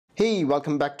Hey,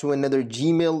 welcome back to another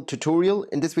Gmail tutorial.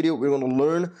 In this video, we're going to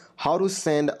learn how to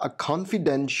send a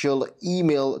confidential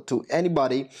email to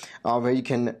anybody where you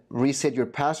can reset your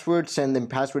password, send them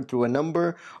password through a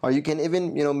number, or you can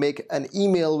even, make an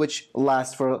email which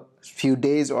lasts for a few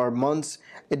days or months.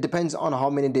 It depends on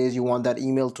how many days you want that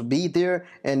email to be there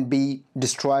and be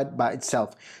destroyed by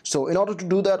itself. So in order to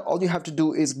do that, all you have to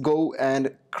do is go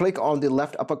and click on the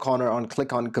left upper corner and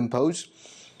click on Compose.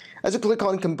 As you click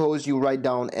on Compose, you write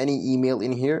down any email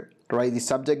in here, write the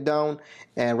subject down,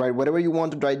 and write whatever you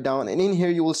want to write down. And in here,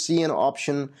 you will see an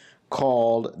option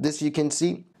called this. You can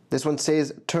see this one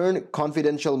says turn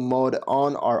confidential mode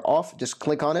on or off. Just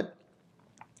click on it.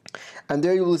 And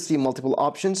there you will see multiple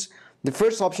options. The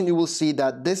first option, you will see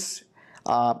that this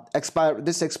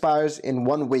expires in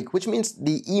 1 week, which means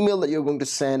the email that you're going to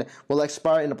send will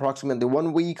expire in approximately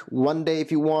 1 week, 1 day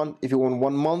if you want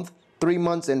 1 month, 3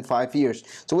 months, and 5 years.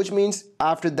 So which means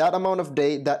after that amount of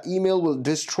day, that email will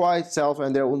destroy itself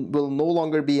and there will no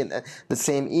longer be the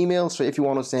same email. So if you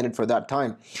want to send it for that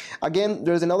time. Again,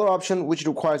 there's another option which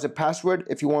requires a password.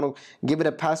 If you want to give it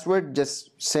a password,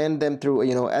 just send them through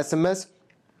SMS.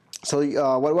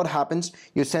 So what happens?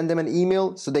 You send them an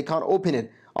email so they can't open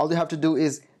it. All you have to do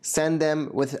is send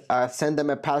them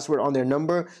a password on their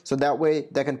number, so that way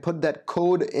they can put that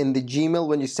code in the Gmail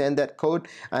when you send that code,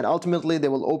 and ultimately they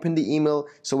will open the email.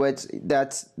 So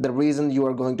that's the reason you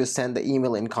are going to send the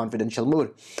email in confidential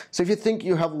mode. So if you think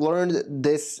you have learned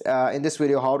this in this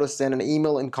video, how to send an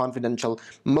email in confidential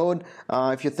mode,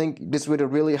 if you think this video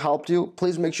really helped you,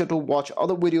 please make sure to watch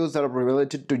other videos that are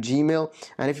related to Gmail.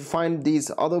 And if you find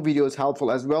these other videos helpful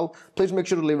as well, please make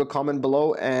sure to leave a comment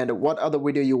below, and what other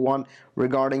video you want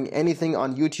regarding anything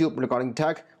on YouTube regarding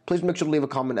tech, please make sure to leave a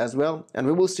comment as well. And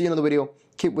we will see you in another video.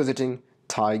 Keep visiting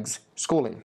Tixe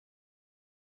Schooling.